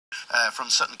from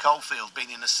Sutton Coldfield, been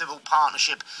in a civil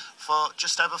partnership for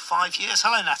just over 5 years.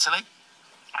 Hello, Natalie.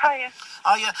 Hiya.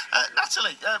 Hiya.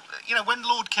 Natalie, when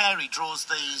Lord Carey draws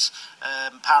these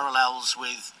parallels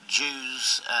with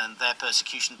Jews and their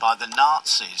persecution by the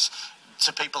Nazis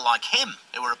to people like him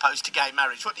who were opposed to gay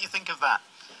marriage, what do you think of that?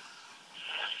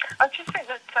 I just think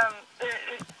that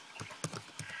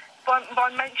by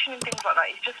mentioning things like that,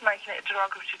 he's just making it a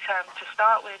derogatory term to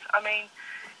start with. I mean,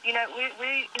 we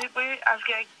as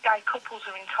gay couples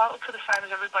are entitled to the same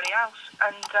as everybody else,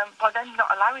 and by them not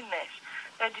allowing this,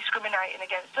 they're discriminating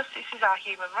against us. This is our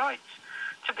human rights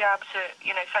to be able to,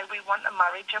 say we want a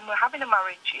marriage and we're having a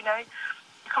marriage. You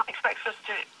can't expect us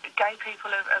to, gay people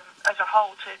as a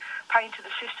whole, to pay into the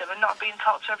system and not be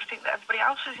entitled to everything that everybody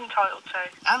else is entitled to.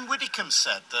 Anne Widdecombe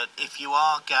said that if you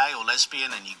are gay or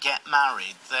lesbian and you get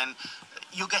married, then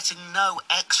you're getting no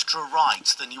extra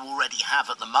rights than you already have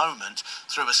at the moment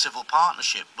through a civil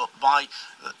partnership. But by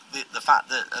the fact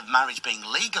that of marriage being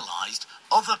legalised,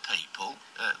 other people,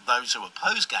 those who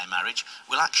oppose gay marriage,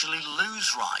 will actually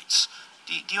lose rights.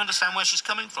 Do you understand where she's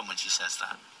coming from when she says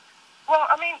that? Well,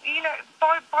 I mean,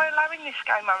 by allowing this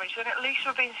gay marriage, then at least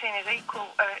we're being seen as equal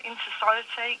in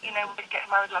society. We're getting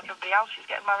married like everybody else is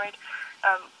getting married.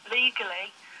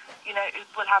 Legally,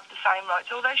 we'll have the same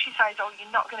rights. Although she says,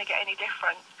 you're not going to get any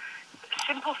different.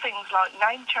 Simple things like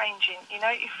name changing.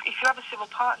 If you have a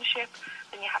civil partnership,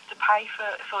 then you have to pay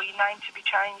for your name to be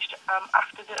changed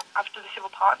after the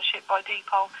civil partnership by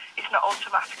default. It's not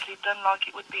automatically done like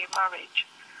it would be in marriage.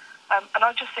 And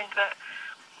I just think that,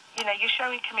 you're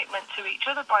showing commitment to each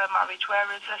other by a marriage,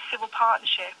 whereas a civil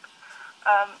partnership,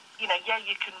 you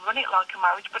can run it like a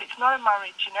marriage, but it's not a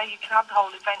marriage. You can have the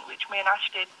whole event, which me and Ash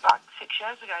did back 6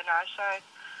 years ago now, so...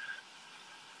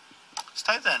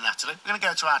 Stay there, Natalie. We're going to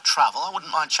go to our travel. I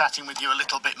wouldn't mind chatting with you a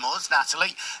little bit more. It's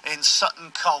Natalie in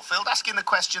Sutton Coldfield, asking the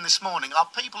question this morning, are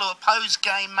people who oppose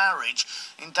gay marriage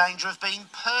in danger of being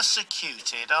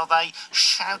persecuted? Are they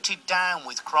shouted down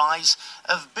with cries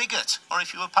of bigot? Or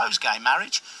if you oppose gay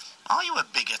marriage, are you a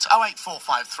bigot?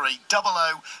 08453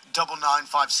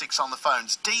 009956 on the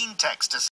phones. Dean texts us.